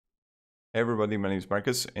Hey everybody, my name is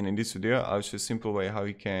Marcus, and in this video I'll show you a simple way how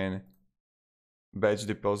you can batch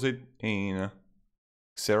deposit in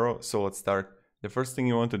Xero. So let's start. The first thing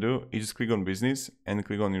you want to do is just click on business and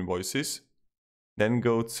click on invoices. Then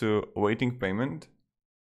go to awaiting payment.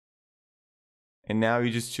 And now you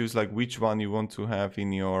just choose like which one you want to have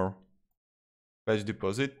in your batch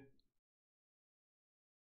deposit.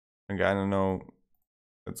 Okay, I don't know.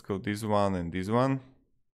 Let's go this one and this one.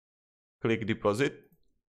 Click deposit.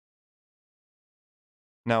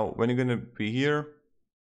 Now, when you're gonna be here,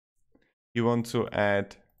 you want to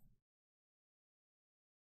add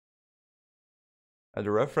a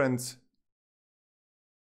reference,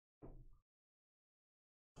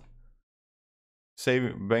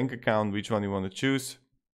 save bank account, which one you want to choose.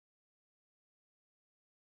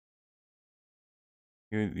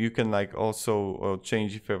 You can like also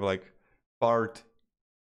change if you have like part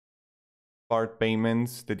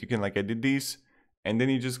payments that you can like edit these, and then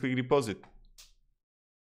you just click deposit.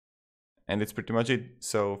 And that's pretty much it.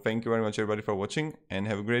 So thank you very much everybody for watching, and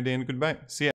have a great day and goodbye. See ya.